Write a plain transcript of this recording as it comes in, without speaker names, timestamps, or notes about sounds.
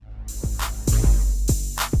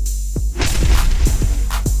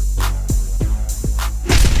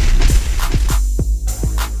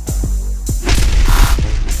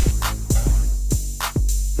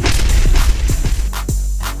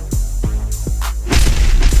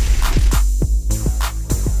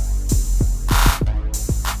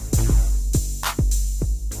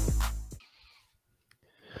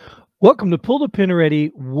Welcome to Pull the Pin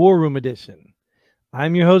Ready War Room Edition.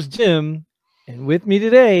 I'm your host, Jim, and with me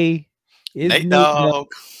today is Nate Nate Dogg. Dog.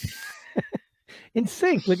 In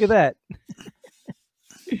sync. Look at that.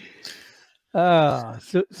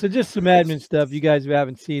 So just some admin stuff. You guys who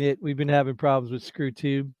haven't seen it, we've been having problems with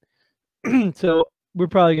ScrewTube. So we're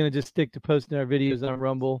probably going to just stick to posting our videos on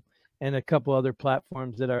Rumble and a couple other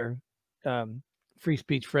platforms that are free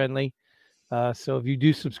speech friendly. So if you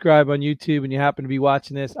do subscribe on YouTube and you happen to be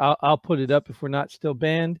watching this, I'll put it up if we're not still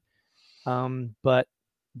banned. But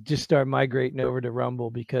just start migrating over to Rumble,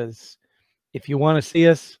 because if you want to see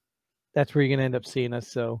us, that's where you're gonna end up seeing us.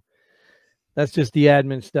 So that's just the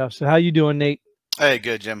admin stuff. So how you doing, Nate? Hey,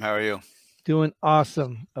 good, Jim. How are you? Doing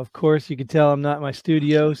awesome. Of course, you can tell I'm not in my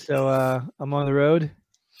studio, so I'm on the road.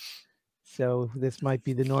 So this might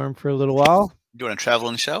be the norm for a little while. Doing a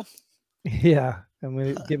traveling show? Yeah, I'm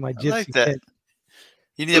gonna get my I like gypsy that. kit.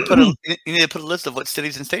 You need to put a you need to put a list of what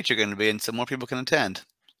cities and states you're going to be in, so more people can attend.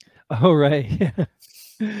 Oh, right.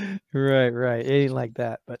 Right. It ain't like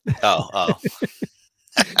that, but Oh.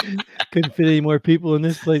 couldn't fit any more people in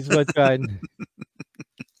this place if I tried.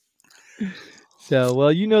 So,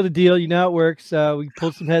 well, you know the deal. You know how it works. We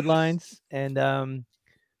pull some headlines, and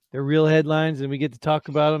they're real headlines, and we get to talk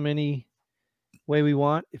about them any way we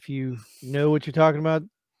want, if you know what you're talking about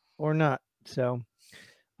or not. So,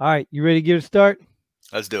 all right, you ready to give it a start?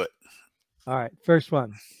 Let's do it. All right, first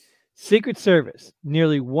one. Secret Service,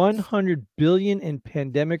 nearly 100 billion in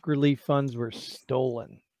pandemic relief funds were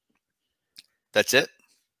stolen. That's it?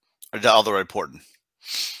 Or is that all they're reporting?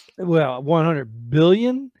 Well, 100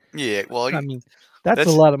 billion? Yeah, well, I mean, that's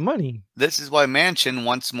a lot of money. This is why Manchin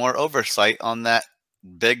wants more oversight on that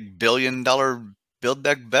big $1 billion Build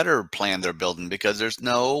Back Better plan they're building, because there's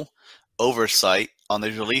no oversight on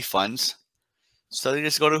these relief funds. So they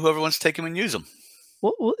just go to whoever wants to take them and use them.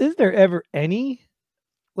 Well, is there ever any?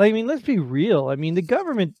 Like, I mean, let's be real. I mean, the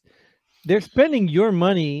government, they're spending your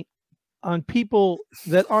money on people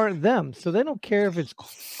that aren't them. So they don't care if it's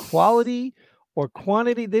quality or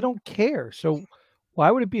quantity. They don't care. So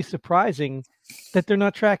why would it be surprising that they're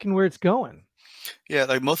not tracking where it's going? Yeah,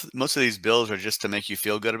 like most of these bills are just to make you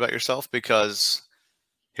feel good about yourself, because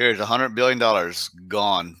here's $100 billion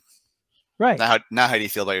gone. Right. Now how do you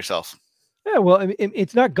feel about yourself? Yeah, well, I mean,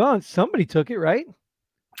 it's not gone. Somebody took it, right?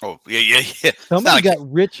 Oh, yeah. Somebody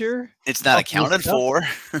got richer. It's not accounted for.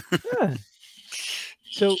 Yeah.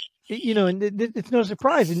 So, you know, and it's no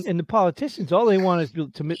surprise. And the politicians, all they want is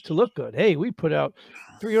to look good. Hey, we put out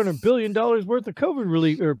 $300 billion worth of COVID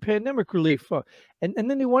relief or pandemic relief. And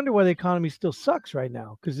then they wonder why the economy still sucks right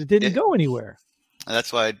now, because it didn't go anywhere. And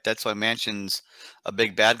that's why Manchin's a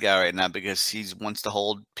big bad guy right now, because he wants to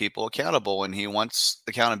hold people accountable, and he wants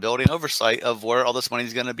accountability and oversight of where all this money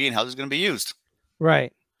is going to be and how it's going to be used.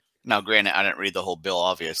 Right. Now, granted, I didn't read the whole bill,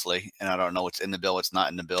 obviously, and I don't know what's in the bill, what's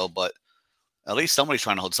not in the bill, but at least somebody's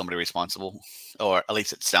trying to hold somebody responsible, or at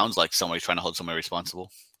least it sounds like somebody's trying to hold somebody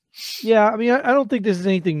responsible. Yeah, I mean, I don't think this is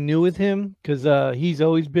anything new with him, because he's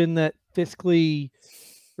always been that fiscally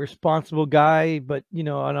responsible guy. But you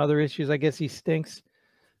know, on other issues, I guess he stinks.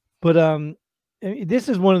 But I mean, this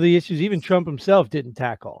is one of the issues even Trump himself didn't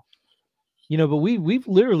tackle. You know, but we've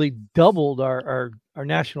literally doubled our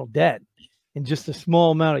national debt in just a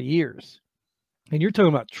small amount of years, and you're talking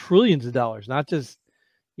about trillions of dollars, not just,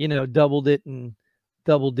 you know, doubled it in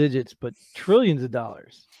double digits, but trillions of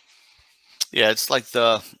dollars. Yeah, it's like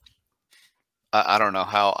I don't know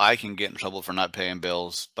how I can get in trouble for not paying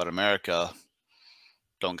bills, but America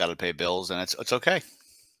don't got to pay bills, and it's okay.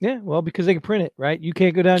 Yeah, well, because they can print it, right? You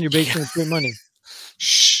can't go down your basement and print money.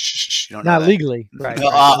 Shh, you don't Not know that. legally, right?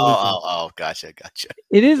 Oh, gotcha.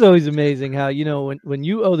 It is always amazing how, you know, when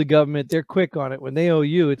you owe the government, they're quick on it. When they owe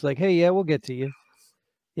you, it's like, hey, yeah, we'll get to you.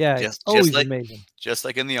 Yeah, it's always amazing. Just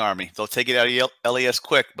like in the Army, they'll take it out of your LAS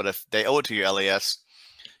quick, but if they owe it to your LAS,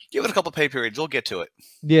 give it a couple pay periods, we'll get to it.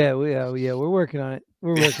 Yeah, we're working on it.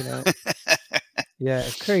 We're working on it. Yeah,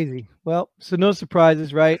 it's crazy. Well, so no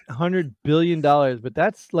surprises, right? $100 billion, but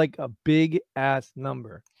that's like a big ass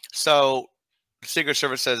number. So the Secret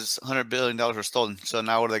Service says $100 billion were stolen. So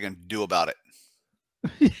now what are they going to do about it?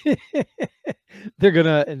 They're going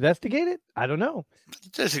to investigate it? I don't know.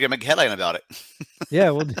 They're just going to make a headline about it.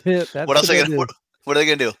 Yeah, well, that's what else are they going to do? What are they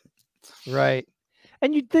going to do? Right.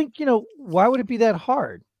 And you'd think, you know, why would it be that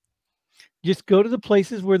hard? Just go to the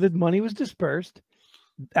places where the money was dispersed.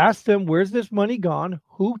 Ask them, where's this money gone?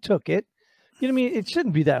 Who took it? You know what I mean? It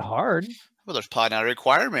shouldn't be that hard. Well, there's probably not a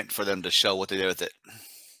requirement for them to show what they did with it.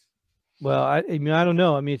 Well, I mean, I don't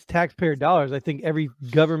know. I mean, it's taxpayer dollars. I think every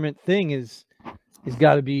government thing is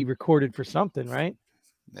got to be recorded for something, right?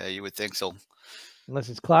 Yeah, you would think so. Unless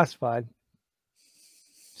it's classified.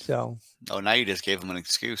 So. Oh, now you just gave them an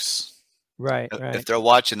excuse. Right. If they're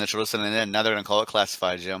watching this or listening in, now they're going to call it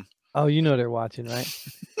classified, Jim. Oh, you know they're watching, right?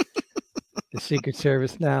 The Secret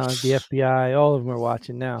Service now, the FBI, all of them are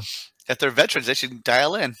watching now. If they're veterans, they should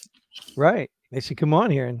dial in. Right. They should come on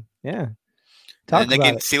here and talk and they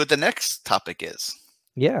can see what the next topic is.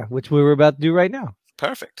 Yeah, which we were about to do right now.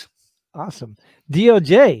 Perfect. Awesome.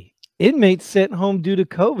 DOJ, inmates sent home due to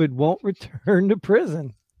COVID won't return to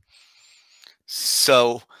prison.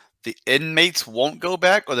 So the inmates won't go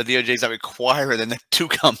back, or the DOJ is not requiring them to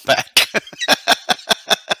come back?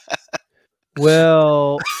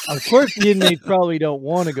 Well, of course, the inmates probably don't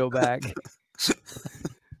want to go back.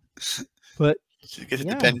 But it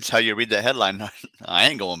depends how you read the headline. I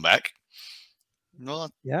ain't going back.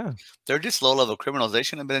 Well, yeah, they're just low-level criminals. They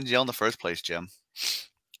shouldn't have been in jail in the first place, Jim.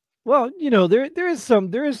 Well, there is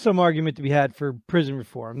some argument to be had for prison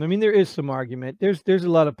reform. I mean, there is some argument. There's a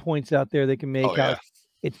lot of points out there they can make. How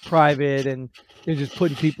it's private and they're just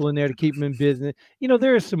putting people in there to keep them in business.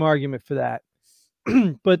 There is some argument for that.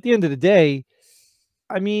 But at the end of the day,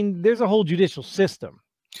 I mean, there's a whole judicial system.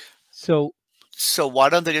 So why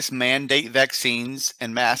don't they just mandate vaccines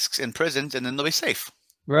and masks in prisons, and then they'll be safe?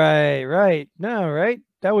 Right. No, right.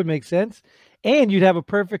 That would make sense. And you'd have a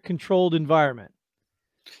perfect controlled environment.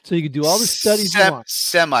 So you could do all the studies you want.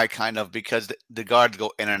 Semi kind of, because the guards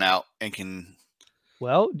go in and out and can.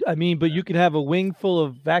 Well, I mean, but you could have a wing full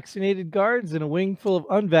of vaccinated guards and a wing full of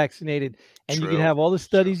unvaccinated, and you can have all the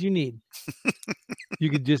studies you need. You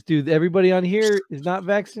could just do everybody on here is not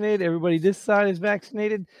vaccinated. Everybody this side is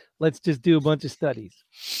vaccinated. Let's just do a bunch of studies.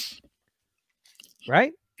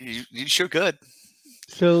 Right? You sure could.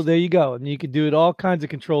 So there you go. And you could do it all kinds of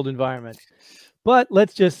controlled environments. But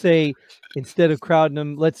let's just say instead of crowding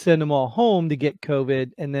them, let's send them all home to get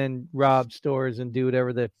COVID and then rob stores and do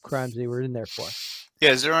whatever the crimes they were in there for. Yeah.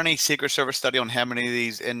 Is there any Secret Service study on how many of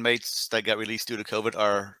these inmates that got released due to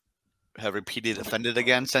COVID have repeated offended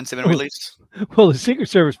again since they've been released? Well, the Secret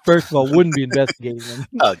Service, first of all, wouldn't be investigating them.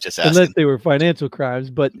 Oh, just asking. Unless they were financial crimes.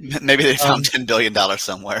 But maybe they found $10 billion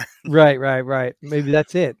somewhere. Right. Maybe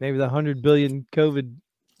that's it. Maybe the $100 billion COVID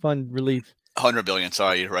fund relief. 100 billion.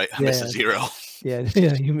 Sorry, you're right. I missed a zero. Yeah,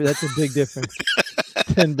 that's a big difference.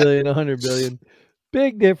 10 billion, 100 billion.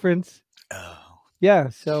 Big difference. Oh. Yeah,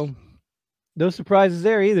 so no surprises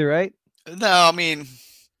there either, right? No, I mean,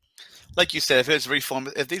 like you said, if it's reform,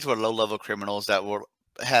 if these were low-level criminals that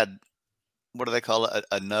had, what do they call it?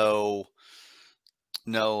 I don't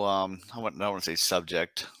want to say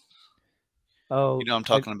subject. Oh, you know what I'm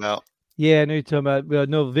talking about? Yeah, I know you're talking about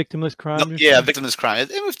no victimless crime. No, yeah, victimless crime.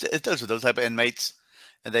 It does with those type of inmates,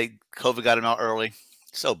 and COVID got them out early.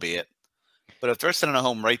 So be it. But if they're sending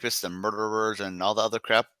home rapists and murderers and all the other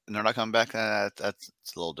crap, and they're not coming back, that's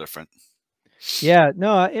a little different. Yeah,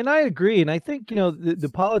 no, and I agree. And I think,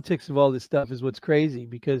 the politics of all this stuff is what's crazy,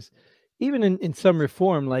 because even in some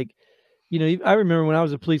reform, like, I remember when I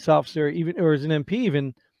was a police officer, or as an MP,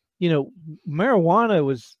 even, marijuana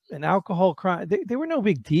was an alcohol crime. They were no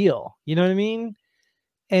big deal. You know what I mean?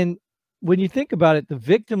 And when you think about it, the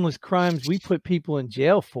victimless crimes we put people in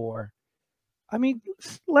jail for, I mean,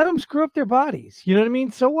 let them screw up their bodies. You know what I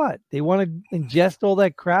mean? So what? They want to ingest all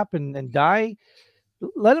that crap and die?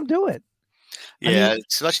 Let them do it. Yeah, I mean,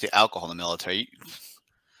 especially alcohol in the military.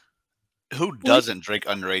 Who doesn't drink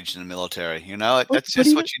underage in the military? That's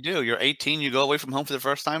just what you do. You're 18, you go away from home for the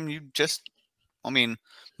first time.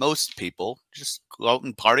 Most people just go out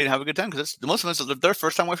and party and have a good time, because most of us it's their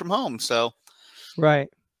first time away from home. So, right.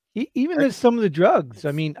 Even with some of the drugs.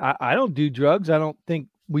 I mean, I don't do drugs. I don't think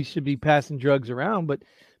we should be passing drugs around, but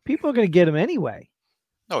people are going to get them anyway.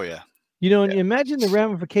 Oh yeah. And imagine the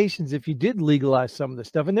ramifications if you did legalize some of this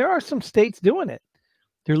stuff. And there are some states doing it.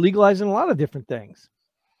 They're legalizing a lot of different things.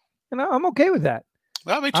 And I'm okay with that.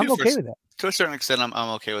 Well, me too. I'm okay with that. To a certain extent, I'm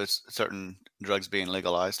okay with certain drugs being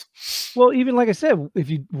legalized. Well, even like I said,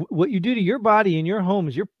 what you do to your body in your home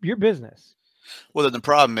is your business. Well, then the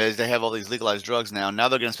problem is they have all these legalized drugs now. Now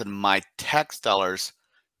they're going to spend my tax dollars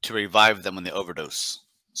to revive them when they overdose.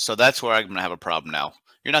 So that's where I'm going to have a problem now.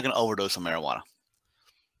 You're not going to overdose on marijuana.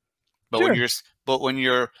 But sure. when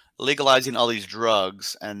you're legalizing all these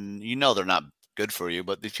drugs, and they're not good for you,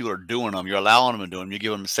 but these people are doing them, you're allowing them to do them, you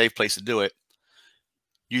give them a safe place to do it,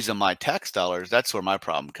 using my tax dollars, that's where my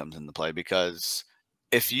problem comes into play. Because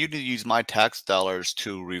if you use my tax dollars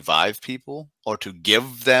to revive people or to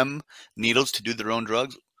give them needles to do their own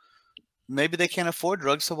drugs, maybe they can't afford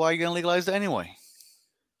drugs, so why are you going to legalize it anyway?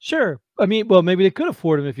 Sure. I mean, well, maybe they could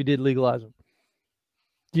afford them if you did legalize them.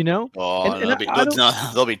 Oh,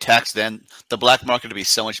 they'll be taxed then. The black market will be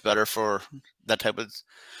so much better for that type of.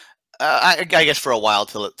 I guess for a while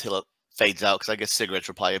till it fades out because I guess cigarettes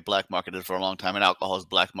were probably black marketed for a long time and alcohol is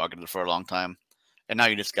black marketed for a long time. And now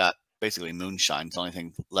you just got basically moonshine. It's the only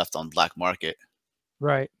thing left on black market.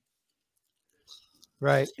 Right.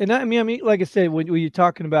 Right. And I mean, like I said, when you're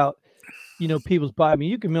talking about, you know, people's body, I mean,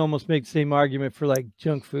 you can almost make the same argument for like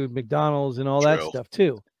junk food, McDonald's and all that True. stuff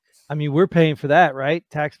too. I mean, we're paying for that, right?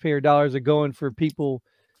 Taxpayer dollars are going for people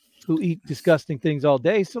who eat disgusting things all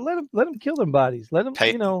day. So let them kill them bodies. Let them,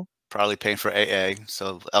 you know. Probably paying for AA,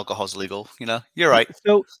 so alcohol's legal. You know, you're right.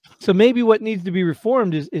 So maybe what needs to be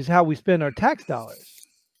reformed is how we spend our tax dollars.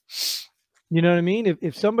 You know what I mean?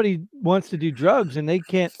 If somebody wants to do drugs and they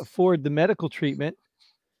can't afford the medical treatment,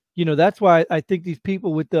 you know, that's why I think these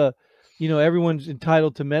people with the, you know, everyone's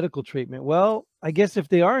entitled to medical treatment. Well, I guess if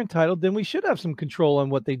they are entitled, then we should have some control on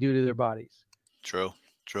what they do to their bodies. True.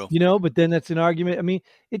 You know, but then that's an argument. I mean,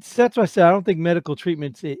 that's why I said I don't think medical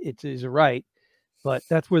treatment is a right, but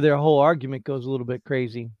that's where their whole argument goes a little bit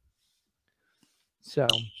crazy. So,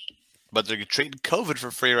 but they're treating COVID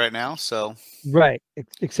for free right now, so right,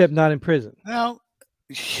 except not in prison. No,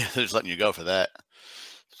 yeah, they're just letting you go for that.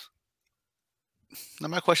 Now,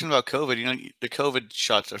 my question about COVID, you know, the COVID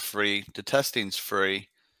shots are free, the testing's free.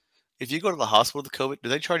 If you go to the hospital with COVID, do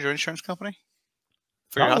they charge your insurance company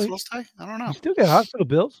for your hospital stay? I don't know. You still get hospital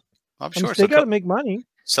bills. I'm sure. They got to make money.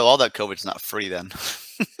 So all that COVID's not free then.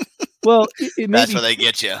 Well, that's where they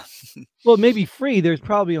get you. Well, it may be free. There's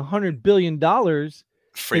probably $100 billion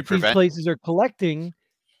free that these places are collecting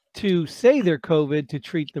to say they're COVID to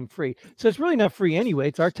treat them free. So it's really not free anyway.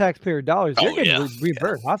 It's our taxpayer dollars. They're getting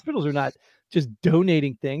reimbursed. Yeah. Hospitals are not just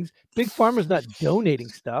donating things. Big Pharma's not donating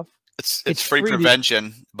stuff. It's free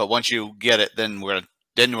prevention, but once you get it, then we're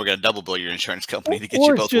gonna double bill your insurance company to get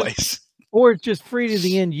you both ways. Or it's just free to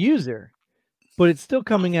the end user, but it's still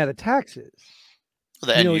coming out of taxes.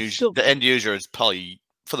 Well, the end user is probably,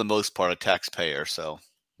 for the most part, a taxpayer. So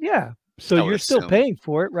yeah, so you're still paying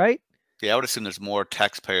for it, right? Yeah, I would assume there's more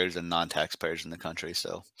taxpayers than non-taxpayers in the country.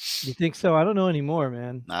 So you think so? I don't know anymore,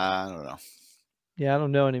 man. Nah, I don't know. Yeah, I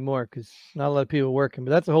don't know anymore because not a lot of people working,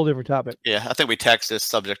 but that's a whole different topic. Yeah, I think we taxed this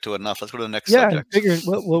subject to enough. Let's go to the next subject. Yeah, figuring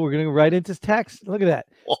well, we're going to go right into tax. Look at that.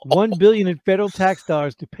 $1 billion in federal tax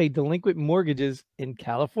dollars to pay delinquent mortgages in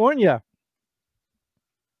California.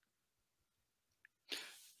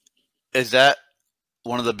 Is that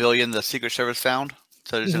one of the billion the Secret Service found?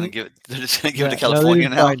 So they're just going to give it. They're just going to give it to California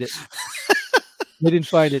now. They didn't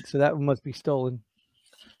find it, so that one must be stolen.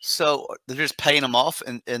 So they're just paying them off,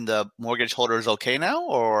 and the mortgage holder is okay now,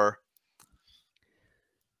 or?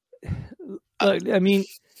 Look, I mean,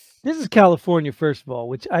 this is California, first of all,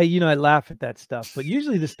 which I laugh at that stuff. But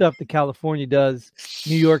usually the stuff that California does,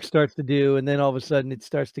 New York starts to do, and then all of a sudden it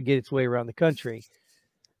starts to get its way around the country.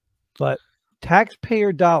 But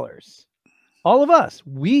taxpayer dollars, all of us,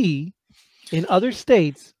 we in other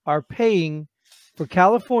states are paying for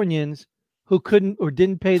Californians who couldn't or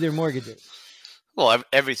didn't pay their mortgages. Well,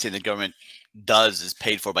 everything the government does is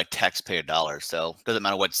paid for by taxpayer dollars. So it doesn't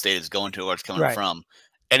matter what state it's going to or it's coming from.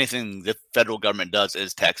 Anything the federal government does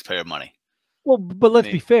is taxpayer money. Well, but let's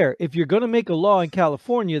be fair. If you're going to make a law in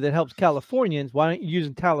California that helps Californians, why aren't you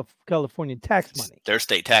using Californian tax money? Their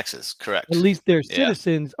state taxes, correct. At least their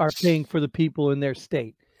citizens are paying for the people in their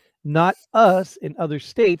state, not us in other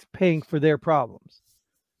states paying for their problems.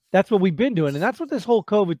 That's what we've been doing. And that's what this whole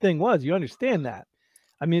COVID thing was. You understand that?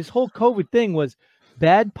 I mean, this whole COVID thing was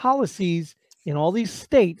bad policies in all these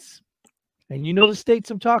states. And you know the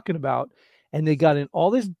states I'm talking about. And they got in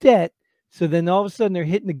all this debt. So then all of a sudden they're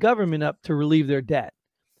hitting the government up to relieve their debt.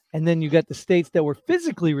 And then you got the states that were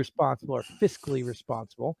physically responsible or fiscally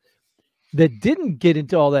responsible that didn't get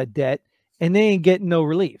into all that debt, and they ain't getting no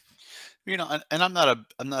relief. You know, and I'm not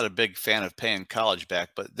a big fan of paying college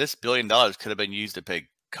back, but this $1 billion could have been used to pay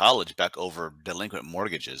college back over delinquent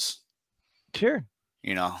mortgages. Sure.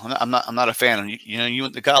 You know, I'm not a fan of you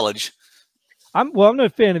went to college. I'm not a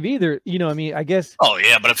fan of either. You know, I mean, I guess. Oh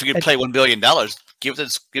yeah, but if you could pay $1 billion, give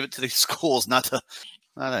it to these schools, not to.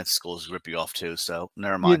 Well, that schools rip you off too. So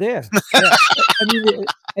never mind. Yeah. I mean,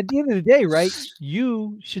 at the end of the day, right?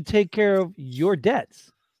 You should take care of your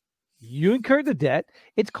debts. You incur the debt.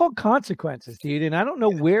 It's called consequences, dude. And I don't know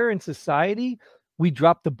where in society we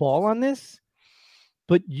drop the ball on this,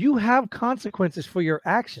 but you have consequences for your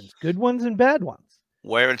actions, good ones and bad ones.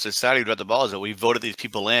 Where in society we drop the ball is that we voted these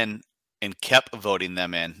people in and kept voting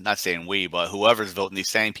them in. Not saying we, but whoever's voting these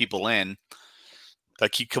same people in,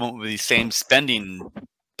 that keep coming up with these same spending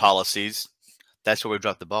policies. That's where we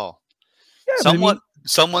drop the ball. Yeah,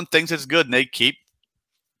 someone thinks it's good, and they keep,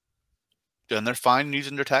 and they're fine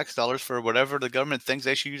using their tax dollars for whatever the government thinks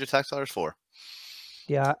they should use their tax dollars for.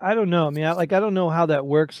 Yeah, I don't know. I mean, I don't know how that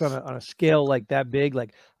works on a scale like that big.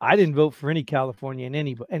 Like, I didn't vote for any California in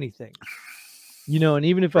anything, and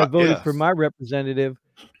even if I Right, voted yeah. for my representative,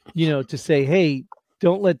 to say, hey,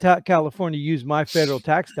 don't let California use my federal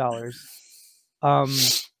tax dollars. How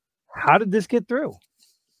did this get through?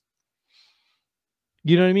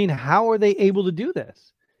 You know what I mean? How are they able to do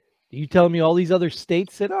this? Are you telling me all these other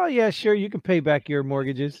states said, oh, yeah, sure, you can pay back your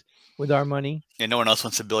mortgages with our money? And no one else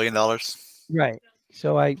wants $1 billion. Right.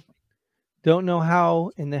 So I don't know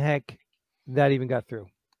how in the heck that even got through.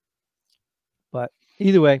 But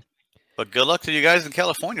either way. But good luck to you guys in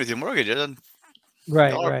California with your mortgages.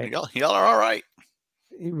 Right, Y'all right. y'all are all right.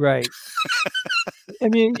 Right. I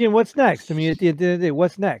mean, what's next? I mean, at the end of the day,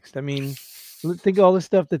 what's next? I mean, think of all the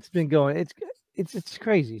stuff that's been going. It's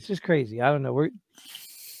crazy. It's just crazy. I don't know.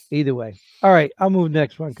 Either way. All right, I'll move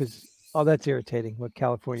next one because that's irritating what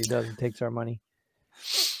California does and takes our money.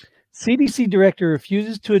 CDC director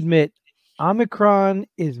refuses to admit Omicron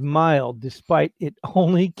is mild despite it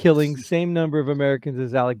only killing same number of Americans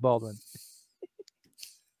as Alec Baldwin.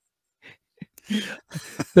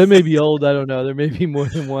 That may be old. I don't know. There may be more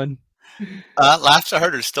than one. Last I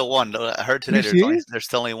heard, there's still one. I heard today there's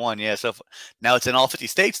still only one. Yeah, so now it's in all 50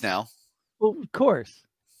 states now. Well, of course.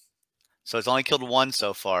 So it's only killed one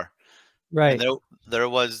so far. Right. And there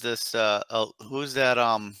was this. Who's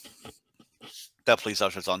that? That police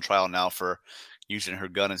officer's on trial now for using her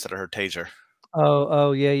gun instead of her taser.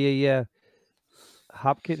 Oh, yeah.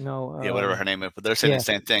 Hopkins, no. Yeah, whatever her name is, but they're saying the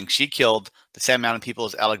same thing. She killed the same amount of people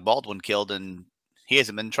as Alec Baldwin killed, and he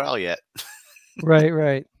hasn't been in trial yet.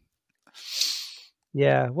 Right.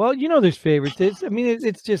 Yeah. Well, there's favorites.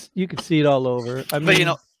 It's just you can see it all over.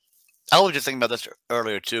 I was just thinking about this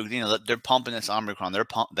earlier too. They're pumping this Omicron.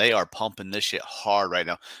 They are pumping this shit hard right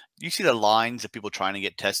now. You see the lines of people trying to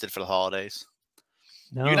get tested for the holidays.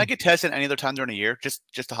 No. You not get tested any other time during the year.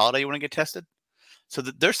 Just a holiday you want to get tested. So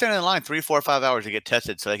they're standing in line 3, 4, 5 hours to get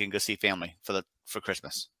tested so they can go see family for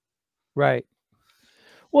Christmas. Right.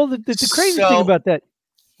 Well, the crazy thing about that.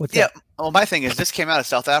 What's that? Well, my thing is this came out of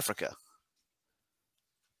South Africa.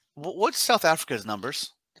 What's South Africa's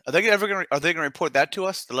numbers? Are they going to report that to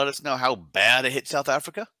us to let us know how bad it hit South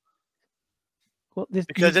Africa? Well,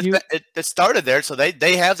 because it started there, so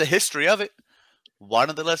they have the history of it. Why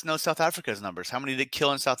don't they let us know South Africa's numbers? How many did it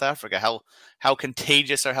kill in South Africa? How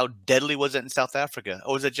contagious or how deadly was it in South Africa?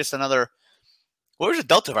 Or was it just another? What was the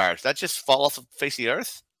Delta virus? That just fall off the face of the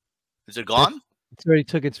earth? Is it gone? It's already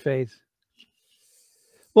took its phase.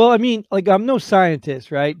 Well, I mean, I'm no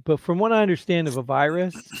scientist, right? But from what I understand of a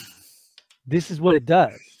virus, this is what it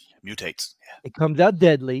does. Mutates. Yeah. It comes out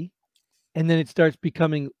deadly, and then it starts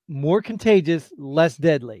becoming more contagious, less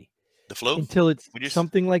deadly. The flu? Until it's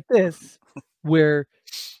something like this, where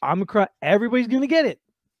Omicron, everybody's going to get it,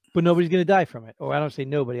 but nobody's going to die from it. Or I don't say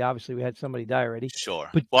nobody. Obviously, we had somebody die already.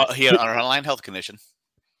 Sure. But he had an underlying health condition.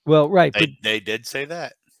 Well, right. They did say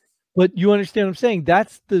that. But you understand what I'm saying?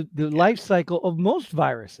 That's the life cycle of most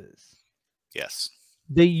viruses. Yes.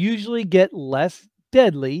 They usually get less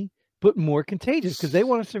deadly, but more contagious because they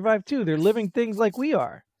want to survive too. They're living things like we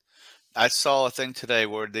are. I saw a thing today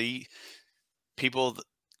where they call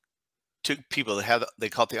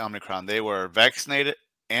it the Omicron. They were vaccinated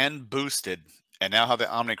and boosted, and now have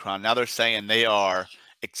the Omicron. Now they're saying they are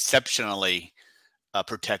exceptionally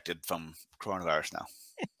protected from coronavirus now.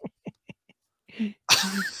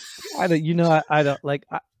 I don't like.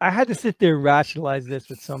 I had to sit there and rationalize this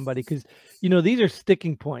with somebody because these are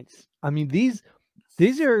sticking points. I mean, these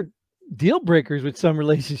are deal breakers with some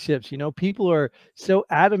relationships. People are so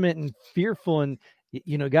adamant and fearful and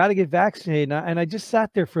got to get vaccinated. And I just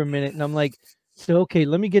sat there for a minute and I'm like, so, okay,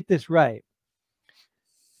 let me get this right.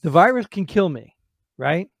 The virus can kill me,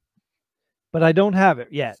 right? But I don't have it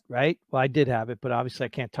yet, right? Well, I did have it, but obviously I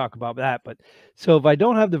can't talk about that. But so if I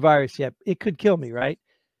don't have the virus yet, it could kill me, right?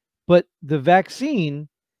 But the vaccine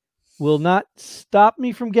will not stop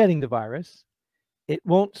me from getting the virus. It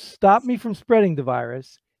won't stop me from spreading the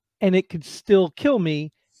virus, and it could still kill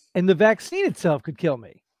me, and the vaccine itself could kill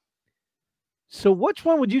me. So which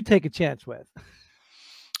one would you take a chance with?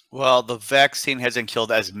 Well, the vaccine hasn't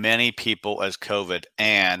killed as many people as COVID,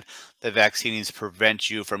 and the vaccine needs to prevent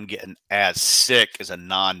you from getting as sick as a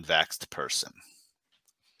non-vaxxed person.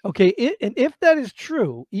 Okay, and if that is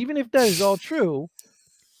true, even if that is all true,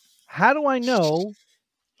 how do I know?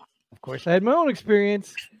 Of course, I had my own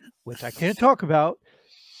experience, which I can't talk about.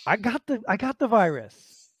 I got the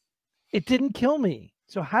virus. It didn't kill me.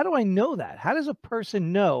 So how do I know that? How does a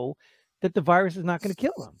person know that the virus is not going to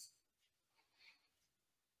kill them?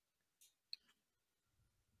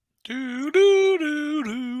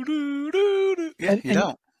 Yeah, you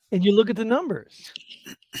don't. And you look at the numbers.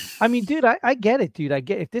 I mean, dude, I get it, dude. I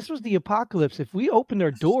get if this was the apocalypse, if we opened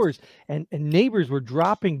our doors and neighbors were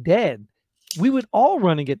dropping dead, we would all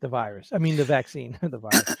run and get the virus. I mean, the vaccine, the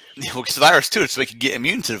virus. Well, it's the virus too, so we could get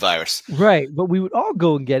immune to the virus. Right, but we would all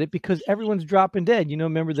go and get it because everyone's dropping dead. You know,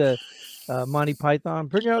 remember the Monty Python,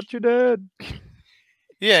 bring out your dead.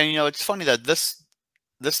 Yeah, and, you know, it's funny that this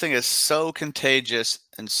thing is so contagious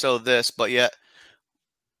and so this, but yet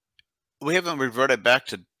we haven't reverted back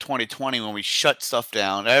to 2020 when we shut stuff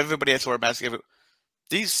down. Everybody has to wear masks.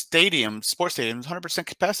 These stadiums, sports stadiums, 100%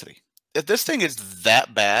 capacity. If this thing is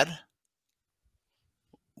that bad,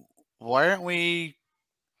 why aren't we?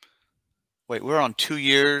 Wait, we're on 2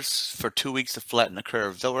 years for 2 weeks to flatten the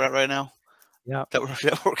curve. Is that where we're at right now? Yeah, That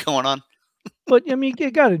we're going on. but I mean,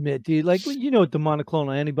 you gotta admit, dude, like you know what the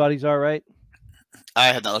monoclonal antibodies are, right? I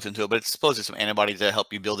have not looked into it, but it's supposed to be some antibodies that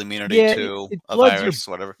help you build immunity Yeah, to it a floods virus,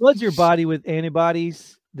 whatever. floods your body with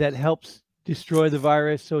antibodies that helps destroy the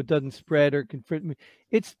virus so it doesn't spread or confront me.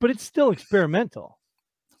 But it's still experimental.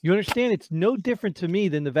 You understand? It's no different to me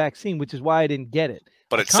than the vaccine, which is why I didn't get it.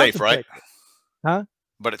 But I it's safe, right? contemplated. Huh?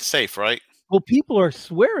 But it's safe, right? Well, people are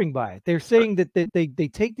swearing by it. They're saying that they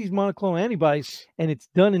take these monoclonal antibodies and it's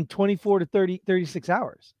done in 24 to 36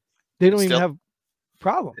 hours. They don't even have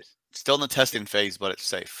problems. Still in the testing phase, but it's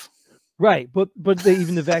safe. Right. But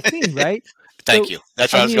even the vaccine, right? Thank you.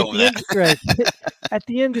 That's where I was going with that. Right. At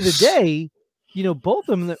the end of the day, you know, both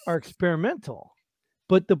of them are experimental.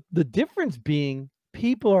 But the difference being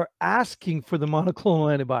people are asking for the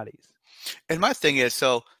monoclonal antibodies. And my thing is,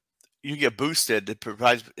 so you get boosted, it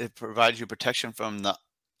provides you protection from the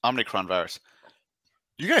Omicron virus.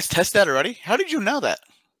 You guys test that already? How did you know that?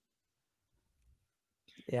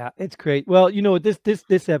 Yeah, it's great. Well, you know what, this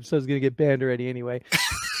episode is gonna get banned already anyway.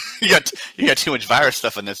 you got too much virus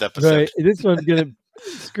stuff in this episode. Right. This one's gonna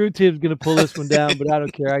ScrewTube's gonna pull this one down, but I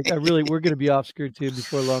don't care. I really we're gonna be off ScrewTube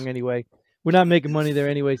before long anyway. We're not making money there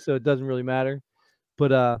anyway, so it doesn't really matter.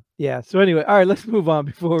 But yeah. So anyway, all right, let's move on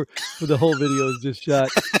before the whole video is just shot.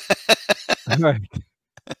 All right.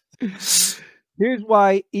 Here's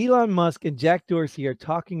why Elon Musk and Jack Dorsey are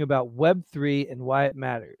talking about Web3 and why it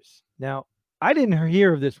matters. Now, I didn't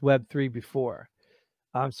hear of this Web3 before,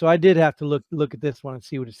 so I did have to look at this one and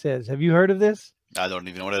see what it says. Have you heard of this? I don't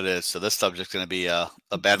even know what it is, so this subject's going to be a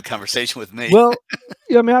bad conversation with me. Well,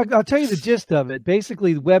 yeah, I mean, I'll tell you the gist of it.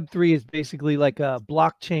 Basically, Web3 is basically like a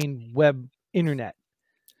blockchain web internet.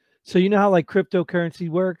 So you know how like cryptocurrency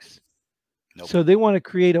works? Nope. So they want to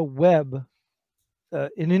create a web, an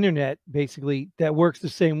internet, basically, that works the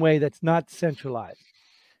same way, that's not centralized,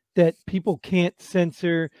 that people can't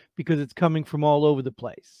censor because it's coming from all over the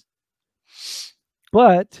place.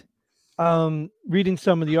 But reading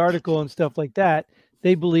some of the article and stuff like that,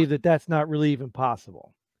 they believe that that's not really even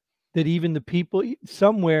possible. That even the people,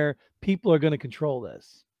 somewhere, people are going to control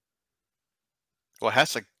this. Well, it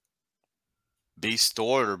has to be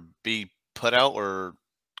stored or be put out, or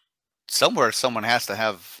somewhere someone has to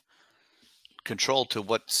have control to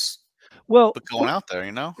what's going out there,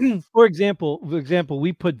 you know? For example,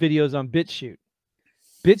 we put videos on BitChute.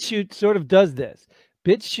 BitChute sort of does this.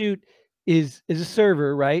 BitChute is a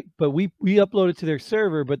server, right? But we upload it to their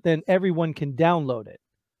server, but then everyone can download it.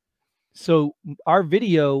 So our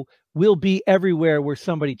video will be everywhere where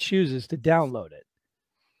somebody chooses to download it.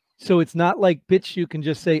 So it's not like BitChute can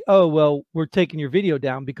just say, oh, well, we're taking your video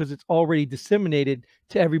down, because it's already disseminated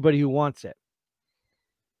to everybody who wants it.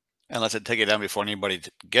 Unless it take it down before anybody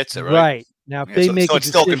gets it, right? Right. Now, if they make so a it's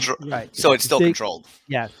still decision, controlled. right? So it's still controlled.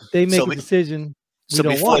 Yes. If they make a decision, so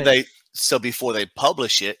before they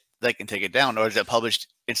publish it, they can take it down, or is it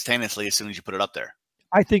published instantaneously as soon as you put it up there?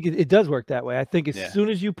 I think it does work that way. I think as soon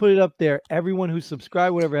as you put it up there, everyone who's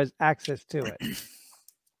subscribed, whatever, has access to it.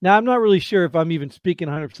 Now, I'm not really sure if I'm even speaking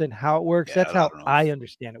 100% how it works. Yeah, that's how I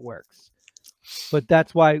understand it works. But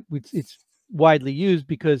that's why it's widely used,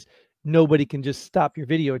 because nobody can just stop your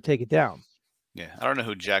video or take it down. Yeah, I don't know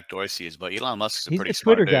who Jack Dorsey is, but Elon Musk is a pretty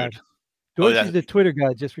Twitter smart guy. dude. Dorsey's the Twitter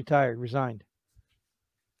guy, just resigned.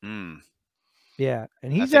 Yeah,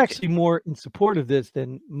 and he's actually more in support of this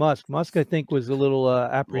than Musk. Musk, I think, was a little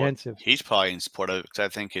apprehensive. Well, he's probably in support of it because I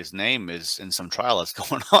think his name is in some trial that's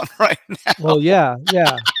going on right now. Well, yeah.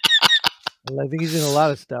 Well, I think he's in a lot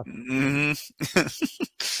of stuff.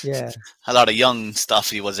 Yeah. A lot of young stuff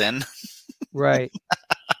he was in. Right.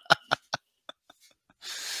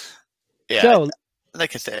 Yeah. So,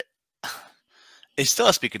 like I said, it still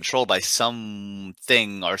has to be controlled by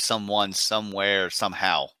something or someone, somewhere,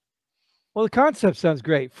 somehow. Well, the concept sounds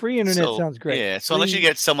great. Free internet sounds great. Yeah. So unless you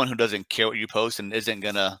get someone who doesn't care what you post and isn't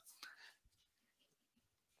gonna,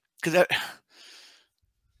 because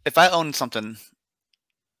if I own something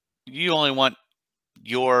you only want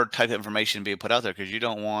your type of information being put out there because you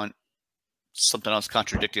don't want something else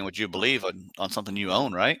contradicting what you believe on something you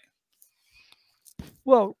own, right?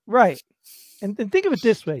 Well, right. And think of it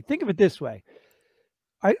this way. Think of it this way.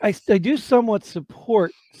 I do somewhat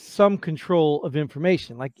support some control of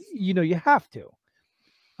information. Like, you know, you have to.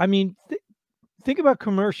 I mean, think about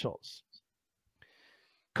commercials.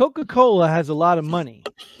 Coca-Cola has a lot of money,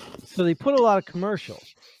 so they put a lot of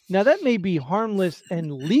commercials. Now, that may be harmless and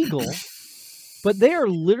legal, but they are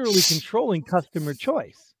literally controlling customer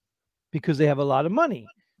choice because they have a lot of money,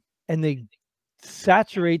 and they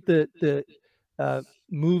saturate the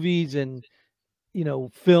movies and, you know,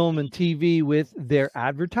 film and TV with their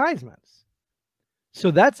advertisements. So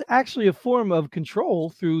that's actually a form of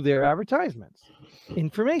control through their advertisements,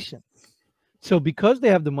 information. So because they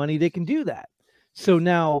have the money, they can do that. So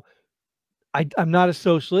now I'm not a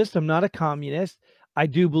socialist. I'm not a communist. I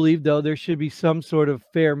do believe, though, there should be some sort of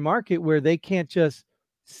fair market where they can't just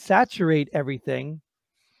saturate everything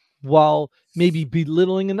while maybe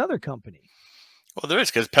belittling another company. Well, there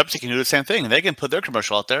is, because Pepsi can do the same thing. They can put their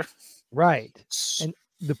commercial out there. Right. And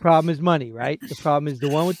the problem is money, right? The problem is the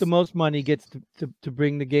one with the most money gets to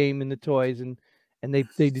bring the game and the toys, and they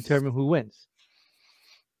determine who wins.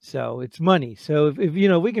 So it's money. So if you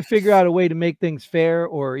know, we can figure out a way to make things fair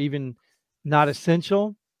or even not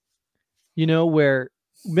essential, you know, where,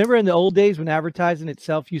 remember in the old days when advertising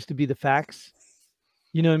itself used to be the facts?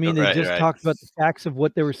 You know what I mean? They just talked about the facts of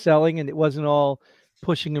what they were selling, and it wasn't all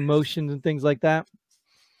pushing emotions and things like that.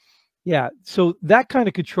 Yeah. So that kind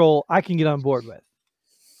of control I can get on board with.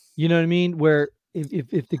 You know what I mean? Where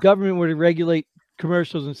if the government were to regulate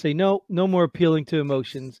commercials and say, no more appealing to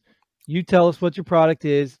emotions, you tell us what your product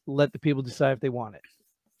is, let the people decide if they want it.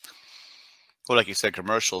 Well, like you said,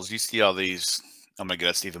 commercials, you see all these, I'm going to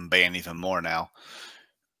guess even banned even more now.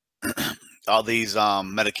 All these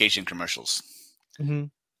medication commercials. Mm-hmm.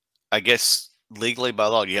 I guess legally by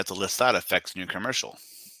law, you have to list side effects in your commercial.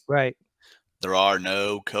 Right. There are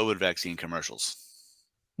no COVID vaccine commercials.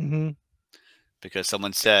 Mm-hmm. Because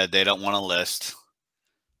someone said they don't want to list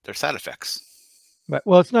their side effects. Right.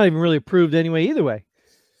 Well, it's not even really approved anyway, either way.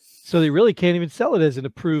 So they really can't even sell it as an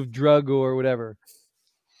approved drug or whatever.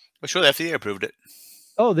 Well, sure, the FDA approved it.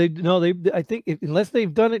 Oh, I think unless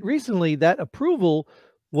they've done it recently, that approval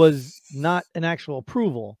was not an actual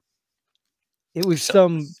approval. It was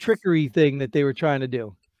some trickery thing that they were trying to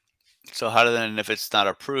do. So how then, if it's not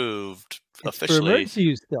approved officially, for emergency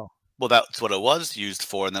use still? Well, that's what it was used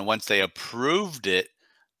for, and then once they approved it,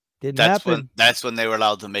 that's when they were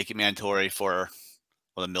allowed to make it mandatory for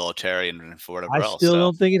the military and for whatever else. I still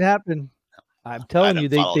don't think it happened. I'm telling you,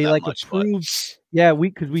 they like approved. Yeah,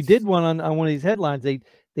 because we did one on one of these headlines. They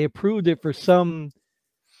approved it for some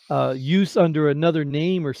use under another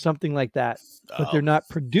name or something like that, but they're not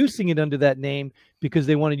producing it under that name because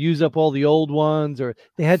they want to use up all the old ones, or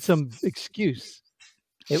they had some excuse.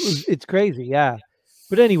 It's crazy, yeah.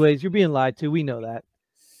 But anyways, you're being lied to. We know that.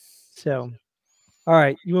 So, all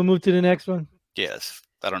right, you want to move to the next one? Yes.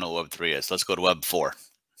 I don't know what Web 3 is. Let's go to Web 4.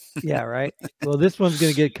 Yeah, right. Well, this one's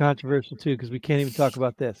going to get controversial too because we can't even talk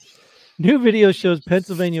about this. New video shows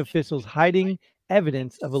Pennsylvania officials hiding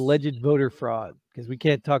evidence of alleged voter fraud, because we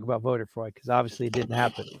can't talk about voter fraud because obviously it didn't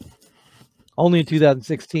happen. Only in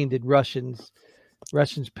 2016 did Russians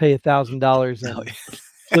pay $1,000 and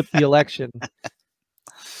flip the election.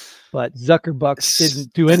 But Zuckerbucks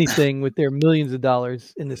didn't do anything with their millions of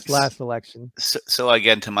dollars in this last election. So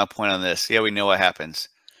again, to my point on this, yeah, we know what happens.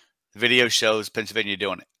 The video shows Pennsylvania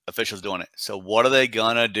doing it, officials doing it. So what are they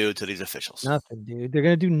gonna do to these officials? Nothing, dude. They're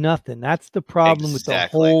gonna do nothing. That's the problem with the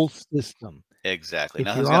whole system. Exactly.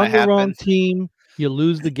 If you're on the wrong team, you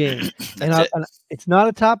lose the game. and it's not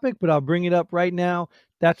a topic, but I'll bring it up right now.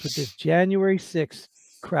 That's what this January 6th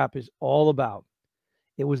crap is all about.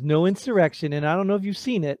 It was no insurrection, and I don't know if you've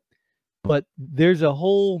seen it, but there's a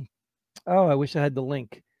whole, I wish I had the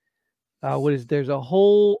link. There's a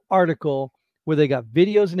whole article where they got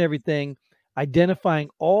videos and everything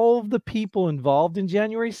identifying all of the people involved in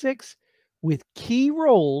January 6th with key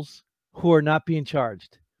roles who are not being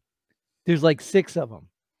charged. There's like 6 of them.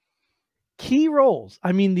 Key roles.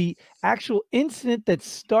 I mean, the actual incident that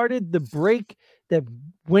started the break that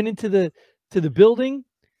went into the building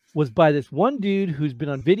was by this one dude who's been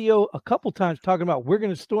on video a couple times talking about, we're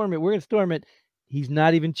going to storm it. We're going to storm it. He's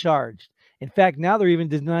not even charged. In fact, now they're even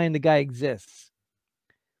denying the guy exists.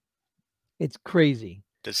 It's crazy.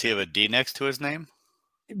 Does he have a D next to his name?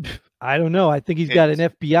 I don't know. I think he's got an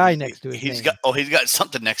FBI next to his name. He's got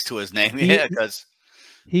something next to his name. Yeah, because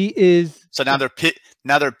he is. So now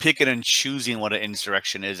they're picking and choosing what an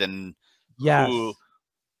insurrection is, and yes.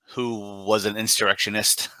 who was an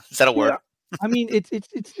insurrectionist. Is that a word? I mean,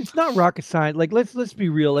 it's not rocket science. Like let's be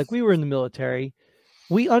real. Like we were in the military.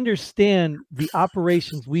 We understand the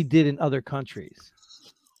operations we did in other countries.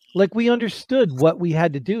 Like we understood what we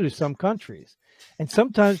had to do to some countries. And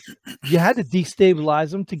sometimes you had to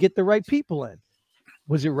destabilize them to get the right people in.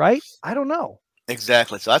 Was it right? I don't know.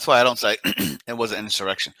 Exactly. So that's why I don't say it was an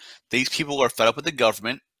insurrection. These people are fed up with the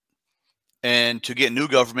government, and to get new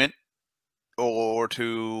government or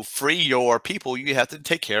to free your people, you have to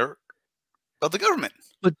take care of the government.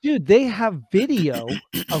 But dude, they have video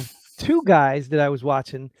of two guys that I was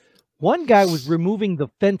watching. One guy was removing the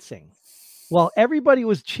fencing. While everybody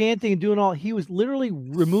was chanting and doing all, he was literally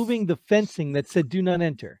removing the fencing that said "Do not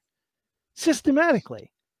enter,"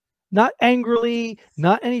 systematically. Not angrily,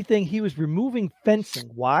 not anything. He was removing fencing.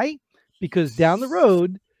 Why? Because down the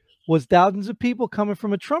road was thousands of people coming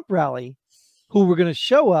from a Trump rally who were going to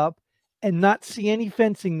show up and not see any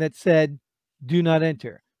fencing that said, "Do not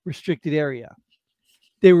enter, restricted area."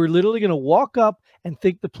 They were literally going to walk up and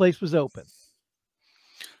think the place was open.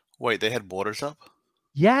 Wait, they had borders up?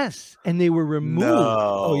 Yes, and they were removed. No.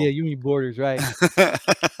 Oh, yeah, you mean borders, right?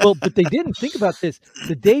 Well, but they didn't think about this.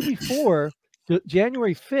 The day before,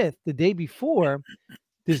 January 5th, the day before,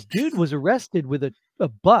 this dude was arrested with a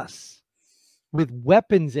bus with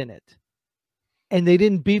weapons in it. And they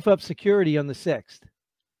didn't beef up security on the 6th.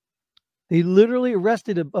 They literally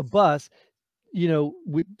arrested a bus, you know,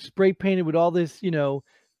 with spray painted with all this, you know,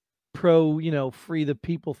 pro, you know, free the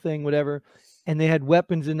people thing, whatever. And they had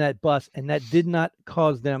weapons in that bus, and that did not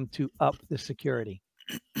cause them to up the security.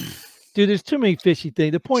 Dude, there's too many fishy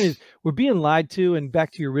things. The point is, we're being lied to, and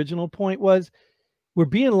back to your original point was, we're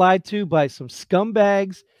being lied to by some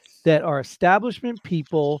scumbags that are establishment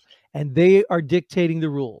people, and they are dictating the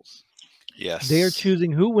rules. Yes. They are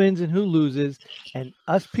choosing who wins and who loses, and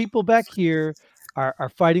us people back here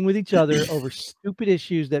are fighting with each other over stupid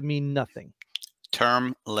issues that mean nothing.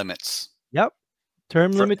 Term limits. Yep.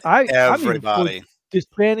 Term limits. Everybody. I'm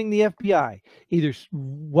disbanding the FBI, either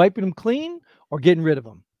wiping them clean or getting rid of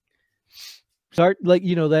them. Start, like,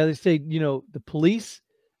 you know, they say, you know, the police,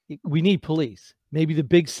 we need police. Maybe the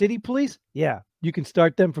big city police. Yeah, you can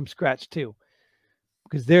start them from scratch too,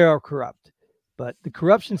 because they are corrupt. But the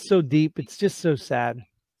corruption's so deep, it's just so sad.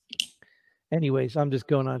 Anyways, I'm just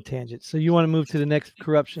going on a tangent. So you want to move to the next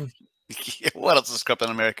corruption? What else is corrupt in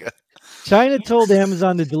America? China told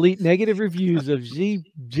Amazon to delete negative reviews of Xi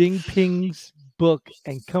Jinping's book,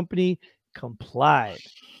 and company complied.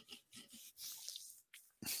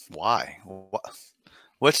 Why?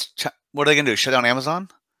 What are they going to do? Shut down Amazon? Is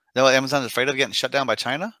that what Amazon's afraid of, getting shut down by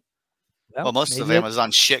China? Well, most of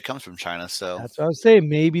Amazon's shit comes from China, so that's what I was saying.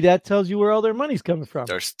 Maybe that tells you where all their money's coming from.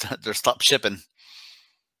 They're stopped shipping.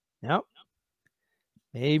 Yep.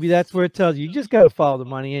 Maybe that's where it tells you. You just got to follow the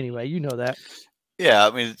money anyway. You know that. Yeah,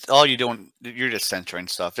 I mean, all you're doing, you're just censoring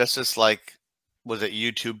stuff. That's just like, was it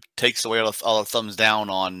YouTube takes away all the thumbs down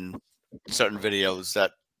on certain videos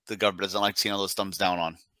that the government doesn't like seeing all those thumbs down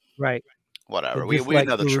on. Right. Whatever. We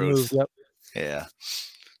know the truth. Yep. Yeah.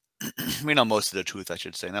 We know most of the truth, I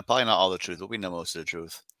should say. Now, probably not all the truth, but we know most of the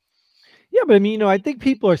truth. Yeah, but I mean, you know, I think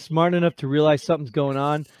people are smart enough to realize something's going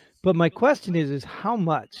on. But my question is how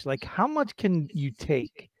much? Like, how much can you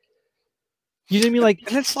take? You know what I mean? Like,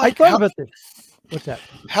 and it's like, I thought about this. What's that?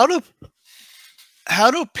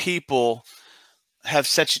 How do people have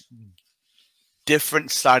such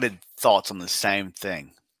different-sided thoughts on the same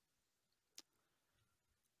thing?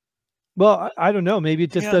 Well, I don't know. Maybe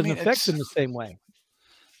it just doesn't affect them the same way.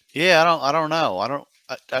 Yeah, I don't know.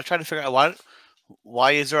 I try to figure out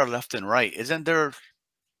why is there a left and right? Isn't there?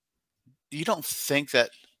 You don't think that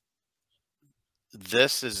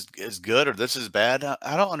this is good or this is bad?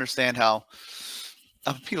 I don't understand how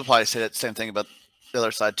people probably say that same thing about the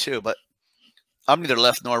other side too, but I'm neither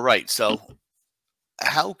left nor right. So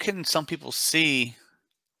how can some people see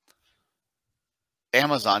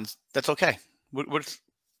Amazon? That's okay.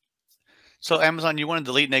 So Amazon, you want to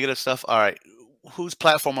delete negative stuff? All right. Whose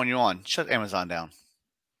platform are you on? Shut Amazon down.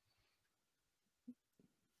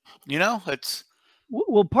 You know, it's...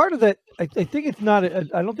 Well, part of that, I think it's not,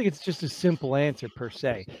 I don't think it's just a simple answer per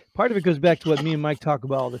se. Part of it goes back to what me and Mike talk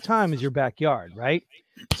about all the time, is your backyard, right?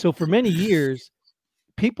 So for many years,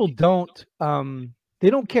 people don't, they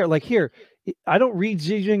don't care. Like here, I don't read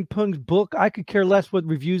Xi Jinping's book. I could care less what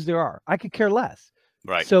reviews there are. I could care less.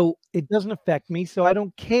 Right. So it doesn't affect me. So I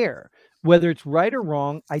don't care. Whether it's right or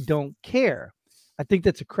wrong, I don't care. I think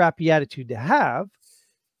that's a crappy attitude to have,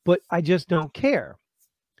 but I just don't care.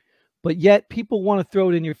 But yet people want to throw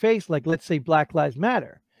it in your face, like, let's say Black Lives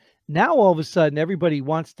Matter. Now all of a sudden everybody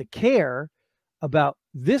wants to care about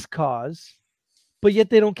this cause but yet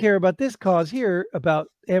they don't care about this cause here about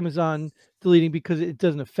Amazon deleting because it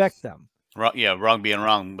doesn't affect them. Wrong, yeah, wrong being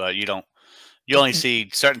wrong, but you only see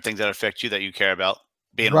certain things that affect you that you care about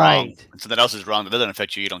being wrong. And something else is wrong that doesn't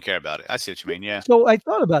affect you, you don't care about it. I see what you mean, yeah. So I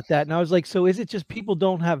thought about that, and I was like, so is it just people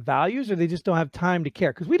don't have values, or they just don't have time to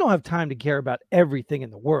care? Because we don't have time to care about everything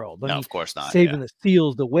in the world. No, of course not. Saving the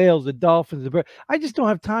seals, the whales, the dolphins, the birds. I just don't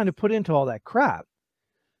have time to put into all that crap.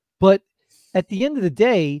 But at the end of the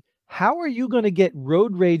day, how are you going to get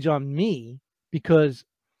road rage on me because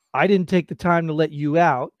I didn't take the time to let you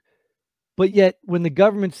out? But yet when the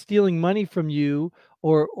government's stealing money from you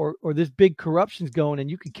or this big corruption's going and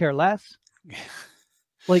you could care less,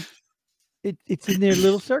 like it's in their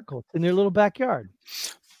little circle, it's in their little backyard.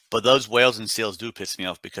 But those whales and seals do piss me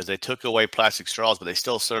off because they took away plastic straws, but they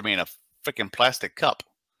still serve me in a freaking plastic cup.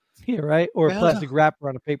 Yeah, right? Or a plastic wrapper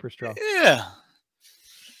on a paper straw. Yeah.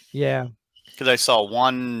 Yeah. Because I saw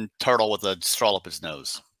one turtle with a straw up his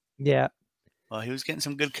nose. Yeah. Well, he was getting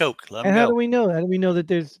some good Coke. Let him and go. how do we know? How do we know that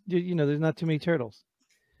there's not too many turtles?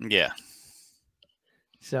 Yeah.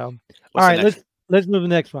 So, all right, let's move to the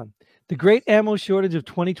next one. The great ammo shortage of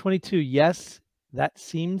 2022. Yes, that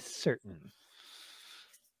seems certain.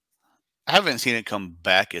 I haven't seen it come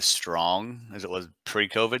back as strong as it was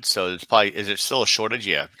pre-COVID. So it's probably, is it still a shortage?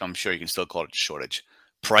 Yeah, I'm sure you can still call it a shortage.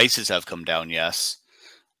 Prices have come down, yes.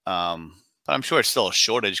 But I'm sure it's still a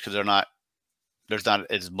shortage because there's not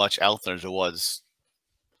as much out there as there was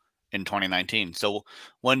in 2019. So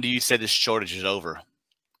when do you say this shortage is over?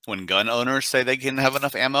 When gun owners say they can have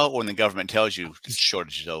enough ammo, or when the government tells you the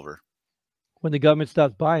shortage is over? When the government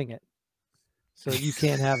stops buying it, so you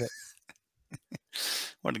can't have it.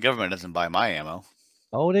 Well, the government doesn't buy my ammo.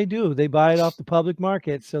 Oh, they do. They buy it off the public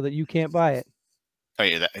market so that you can't buy it. Oh,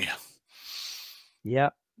 yeah. Yeah. Yeah.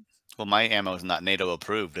 Well, my ammo is not NATO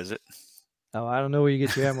approved, is it? Oh, I don't know where you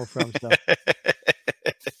get your ammo from. So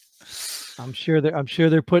I'm sure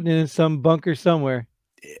they're putting it in some bunker somewhere.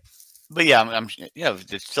 But yeah, yeah,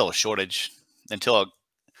 it's still a shortage until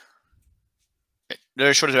there's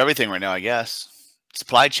a shortage of everything right now. I guess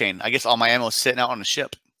supply chain. I guess all my ammo is sitting out on the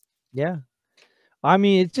ship. Yeah. I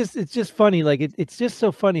mean, it's just funny. Like it's just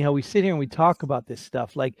so funny how we sit here and we talk about this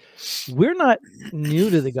stuff. Like we're not new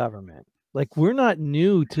to the government. Like we're not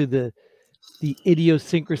new to the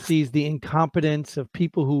idiosyncrasies, the incompetence of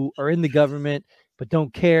people who are in the government but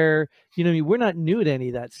don't care. You know what I mean? We're not new to any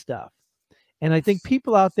of that stuff. And I think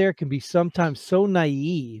people out there can be sometimes so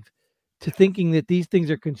naive to thinking that these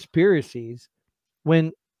things are conspiracies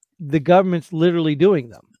when the government's literally doing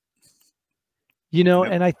them. You know,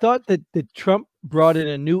 and I thought that Trump brought in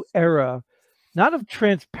a new era, not of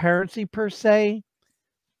transparency per se,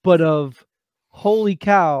 but of holy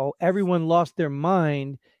cow, everyone lost their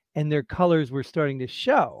mind and their colors were starting to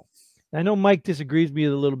show. I know Mike disagrees with me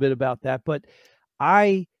a little bit about that, but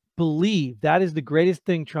I believe that is the greatest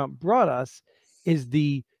thing Trump brought us, is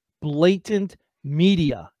the blatant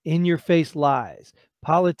media in your face lies,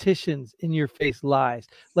 politicians in your face lies.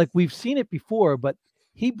 Like we've seen it before, but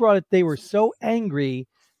he brought it. They were so angry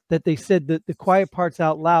that they said that the quiet parts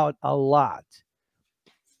out loud a lot.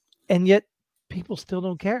 And yet people still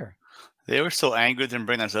don't care. They were so angry they didn't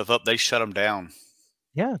bring that stuff up. They shut them down.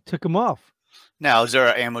 Yeah, took them off. Now, is there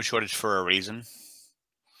an ammo shortage for a reason?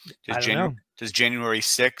 I don't know. Does January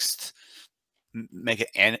 6th make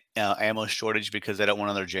an ammo shortage because they don't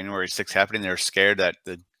want another January 6th happening? They're scared that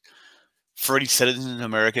the free citizens in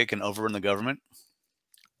America can overrun the government.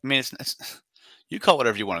 I mean, it's you call it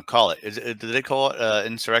whatever you want to call it. Did they call it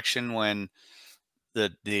insurrection when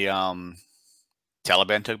the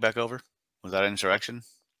Taliban took back over? Was that insurrection?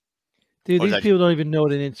 Dude, these people don't even know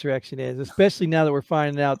what an insurrection is, especially now that we're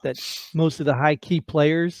finding out that most of the high key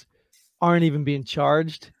players aren't even being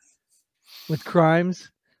charged with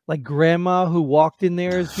crimes. Like grandma who walked in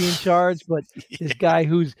there is being charged, but this guy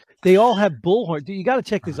they all have bullhorn. Dude, you got to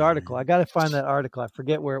check this article. I got to find that article. I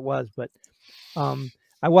forget where it was, but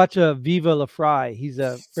I watch Viva La Fry. He's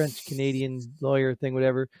a French Canadian lawyer thing,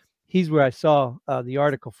 whatever. He's where I saw the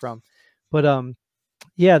article from. But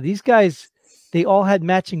yeah, these guys, they all had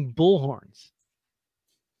matching bullhorns,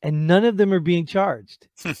 and none of them are being charged.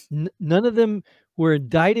 None of them were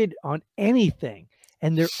indicted on anything,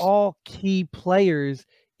 and they're all key players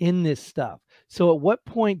in this stuff. So at what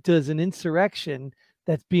point does an insurrection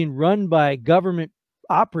that's being run by government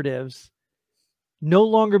operatives no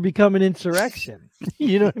longer become an insurrection?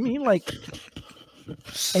 You know what I mean? Like,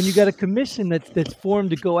 and you got a commission that's formed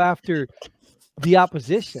to go after the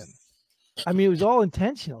opposition. I mean, it was all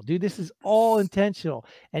intentional, dude. This is all intentional.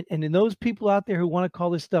 And in those people out there who want to call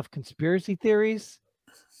this stuff conspiracy theories,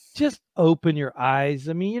 just open your eyes.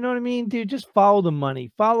 I mean, you know what I mean, dude? Just follow the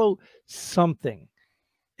money, follow something.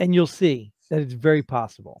 and you'll see that it's very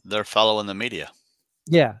possible. They're following the media.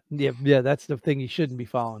 Yeah. That's the thing you shouldn't be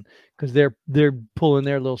following, because they're pulling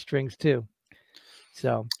their little strings too.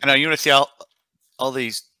 So I know you want to see all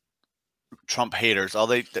these Trump haters.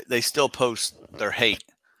 They still post their hate,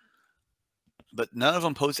 but none of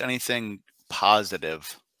them post anything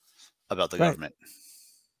positive about the Right. government.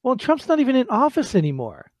 Well, Trump's not even in office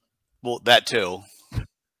anymore. Well, that too. Like,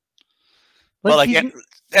 Well, like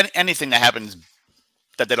anything that happens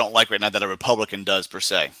that they don't like right now that a Republican does per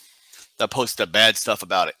se, they'll post the bad stuff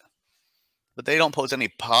about it. But they don't post any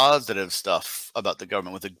positive stuff about the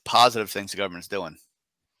government, with the positive things the government's doing.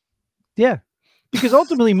 yeah, because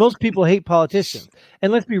ultimately most people hate politicians.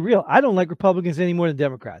 And let's be real, I don't like Republicans any more than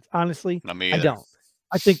Democrats. Honestly, Not me I either. don't.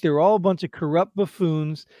 I think they're all a bunch of corrupt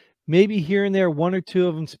buffoons. Maybe here and there, one or two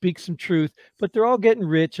of them speak some truth, but they're all getting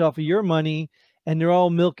rich off of your money, and they're all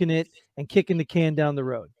milking it and kicking the can down the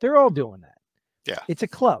road. They're all doing that. Yeah. It's a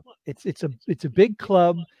club. It's a big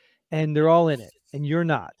club, and they're all in it, and you're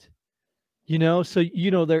not. You know, so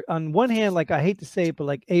they're on one hand, like, I hate to say it, but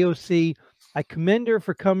like AOC, I commend her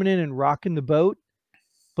for coming in and rocking the boat,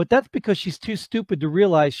 but that's because she's too stupid to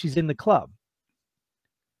realize she's in the club.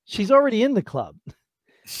 She's already in the club.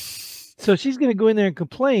 So she's going to go in there and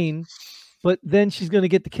complain, but then she's going to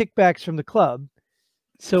get the kickbacks from the club.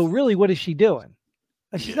 So really, what is she doing?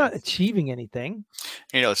 She's not achieving anything.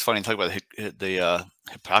 You know, it's funny to talk about the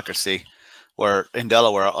hypocrisy, where in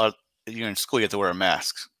Delaware, you're in school, you have to wear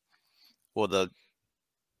masks. Well, the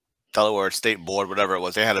Delaware State Board, whatever it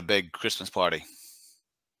was, they had a big Christmas party.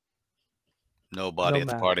 Nobody at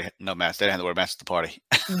the party, no mask. They didn't have to wear masks at the party.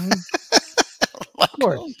 Of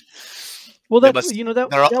course. Well, that's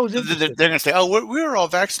that was interesting. They're going to say, "Oh, we're all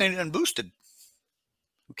vaccinated and boosted."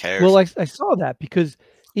 Who cares? Well, I saw that, because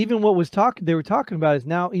even what they were talking about is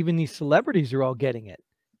now even these celebrities are all getting it.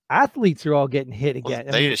 Athletes are all getting hit again.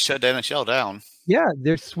 Well, they just shut down and shell down. Yeah,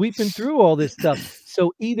 they're sweeping through all this stuff.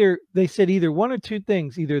 So they said either one or two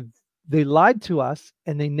things: either they lied to us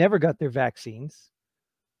and they never got their vaccines,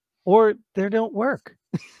 or they don't work.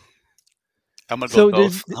 I'm gonna go with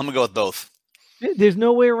both. I'm gonna go with both. There's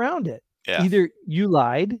no way around it. Yeah. Either you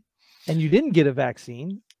lied and you didn't get a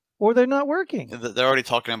vaccine, or they're not working. They're already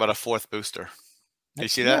talking about a fourth booster. Do you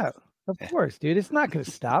see that? Of course, dude. It's not going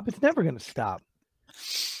to stop. It's never going to stop.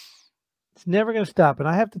 It's never going to stop. And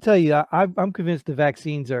I have to tell you, I'm convinced the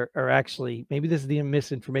vaccines are actually, maybe this is the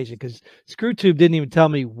misinformation, because ScrewTube didn't even tell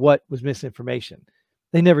me what was misinformation.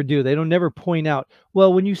 They never do. They don't never point out,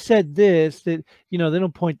 well, when you said this, that, they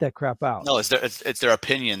don't point that crap out. No, it's their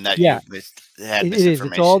opinion that it is.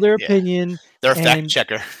 It's all their opinion. They're a fact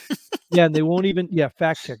checker. Yeah, and they won't even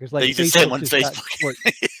fact checkers. Like, they just say on Facebook.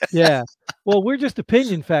 Yeah. Well, we're just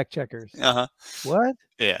opinion fact checkers. What?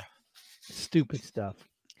 Yeah. Stupid stuff.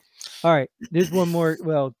 All right. There's one more.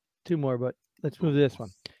 Well, two more, but let's move to this one.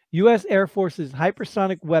 U.S. Air Force's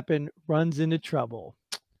hypersonic weapon runs into trouble.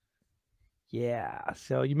 Yeah.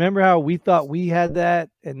 So you remember how we thought we had that,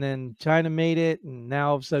 and then China made it, and now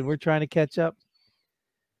all of a sudden we're trying to catch up?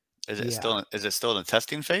 Is it still in the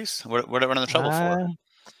testing phase? What are they running into trouble for?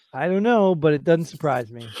 I don't know, but it doesn't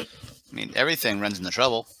surprise me. I mean, everything runs into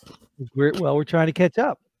trouble. We're trying to catch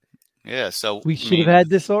up. Yeah, so we should have had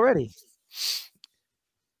this already.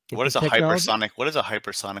 What is a hypersonic? What is a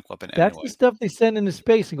hypersonic weapon? That's the stuff they send into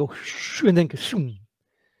space and go, and then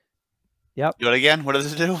yep. Do it again. What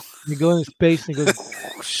does it do? You go into space and it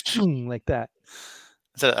goes like that.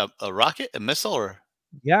 Is that a rocket, a missile, or?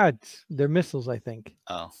 Yeah, they're missiles, I think.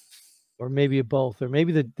 Oh. Or maybe both, or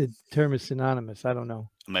maybe the term is synonymous. I don't know.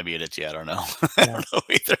 Maybe it is. Yeah, I don't know. I don't know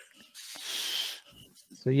either.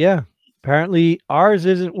 So yeah, apparently ours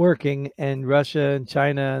isn't working, and Russia and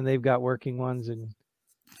China, and they've got working ones, and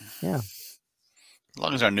yeah. As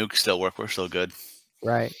long as our nukes still work, we're still good.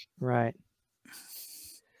 Right.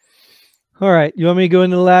 All right, you want me to go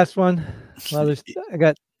into the last one? Well, I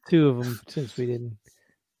got two of them since we didn't.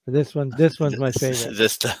 This one's my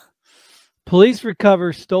favorite. Police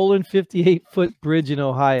recover stolen 58-foot bridge in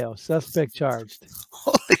Ohio. Suspect charged.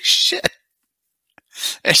 Holy shit.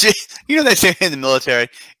 Actually, they say in the military,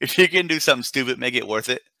 if you can do something stupid, make it worth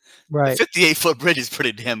it. Right. A 58-foot bridge is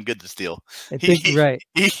pretty damn good to steal. I think you're right.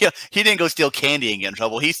 He didn't go steal candy and get in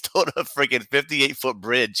trouble. He stole a freaking 58-foot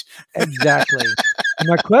bridge. Exactly.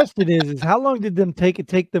 My question is how long did them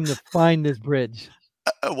take them to find this bridge?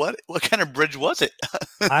 What kind of bridge was it?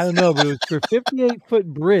 I don't know, but it was for 58-foot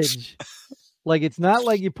bridge. Like, it's not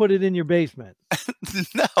like you put it in your basement.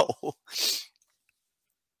 No.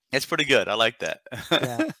 It's pretty good. I like that.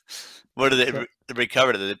 Yeah. Where did they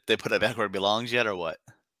recover it? Did they put it back where it belongs yet, or what?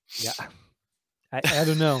 Yeah. I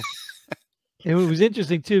don't know. It was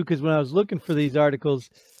interesting, too, because when I was looking for these articles,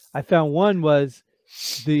 I found one was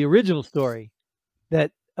the original story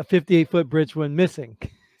that a 58-foot bridge went missing.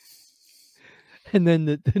 And then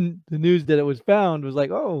the news that it was found was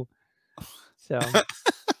like, oh. So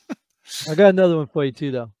I got another one for you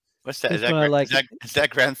too, though. What's that? This one I like. Is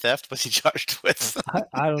that grand theft? What's he charged with?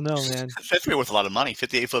 I don't know, man. That's pretty worth a lot of money.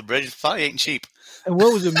 58-foot bridge probably ain't cheap. And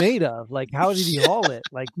what was it made of? Like, how did he haul it?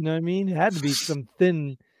 Like, you know what I mean? It had to be some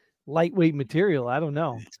thin, lightweight material. I don't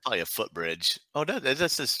know. It's probably a footbridge. Oh,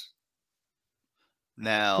 that's just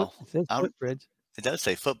now. It says footbridge. It does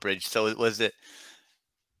say footbridge. So was it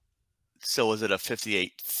a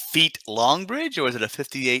 58 feet long bridge, or was it a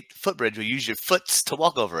 58-foot bridge where you use your foots to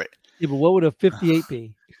walk over it? Yeah, but what would a 58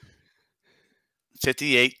 be?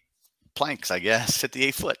 58 planks, I guess.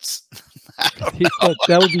 58 foots.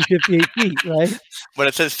 That would be 58 feet, right? But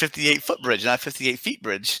it says 58-foot bridge, not 58 feet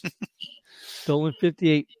bridge. Stolen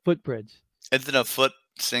 58-foot bridge. Isn't a foot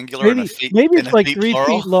singular? Maybe, and a feet, maybe and it's a like feet 3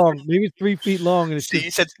 plural? feet long. Maybe it's 3 feet long, and it's See,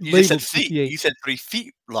 just you just said labeled feet. 58. You said 3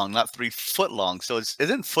 feet long, not 3 foot long. So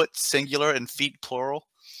isn't foot singular and feet plural?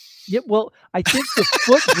 Yeah, well, I think the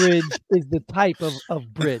footbridge is the type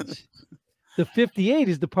of bridge. The 58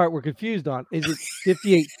 is the part we're confused on. Is it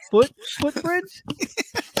 58-footbridge,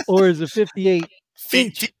 or is it 58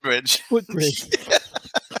 feet bridge? Footbridge.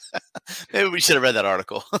 Maybe we should have read that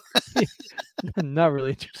article. Not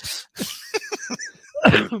really interested.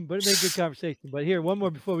 But it made good conversation. But here, one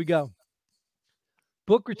more before we go.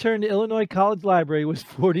 Book returned to Illinois College Library was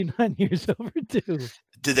 49 years overdue.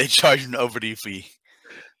 Did they charge an overdue fee?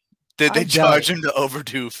 Did they charge him the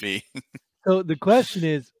overdue fee? So the question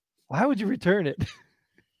is, why would you return it?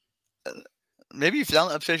 Maybe you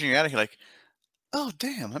found upstairs in your attic, you're like, oh,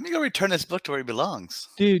 damn, let me go return this book to where it belongs.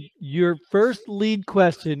 Dude, your first lead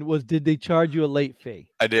question was, did they charge you a late fee?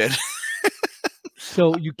 I did.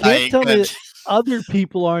 So you can't tell me that other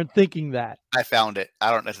people aren't thinking that. I found it.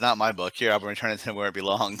 It's not my book. Here, I'll return it to where it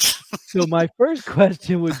belongs. So my first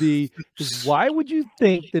question would be, why would you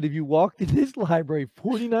think that if you walked in this library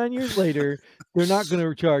 49 years later, they're not going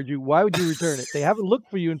to charge you? Why would you return it? They haven't looked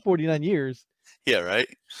for you in 49 years. Yeah, right?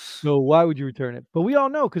 So why would you return it? But we all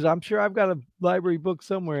know, because I'm sure I've got a library book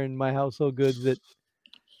somewhere in my household goods that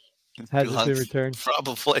hasn't been returned.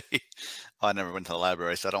 Probably. Oh, I never went to the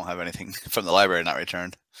library, so I don't have anything from the library not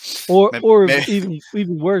returned. Or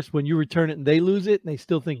even worse, when you return it and they lose it and they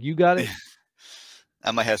still think you got it. I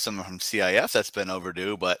might have some from CIF that's been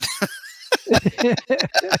overdue, but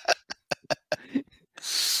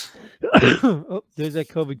oh, there's that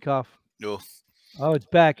COVID cough. No. Oh, it's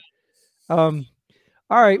back. All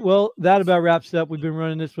right. Well, that about wraps up. We've been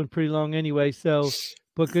running this one pretty long anyway,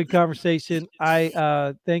 but good conversation.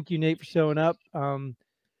 I thank you, Nate, for showing up.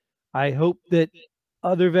 I hope that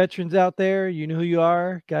other veterans out there, you know who you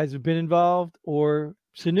are, guys who've been involved, or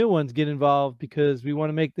some new ones get involved, because we want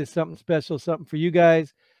to make this something special, something for you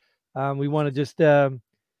guys. We want to just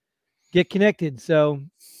get connected. So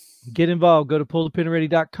get involved. Go to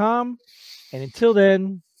pullthepinalready.com. And until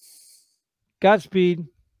then, Godspeed.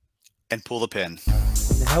 And pull the pin.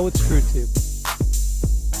 And the hell with ScrewTube.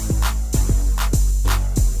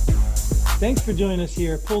 Thanks for joining us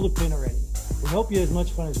here at Pull the Pin Already. We hope you had as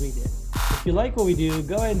much fun as we did. If you like what we do,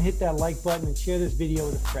 go ahead and hit that like button and share this video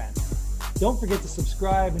with a friend. Don't forget to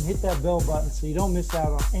subscribe and hit that bell button so you don't miss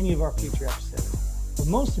out on any of our future episodes. But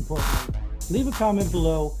most importantly, leave a comment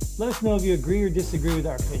below. Let us know if you agree or disagree with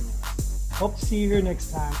our opinions. Hope to see you here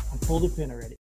next time on Pull the Pin Already.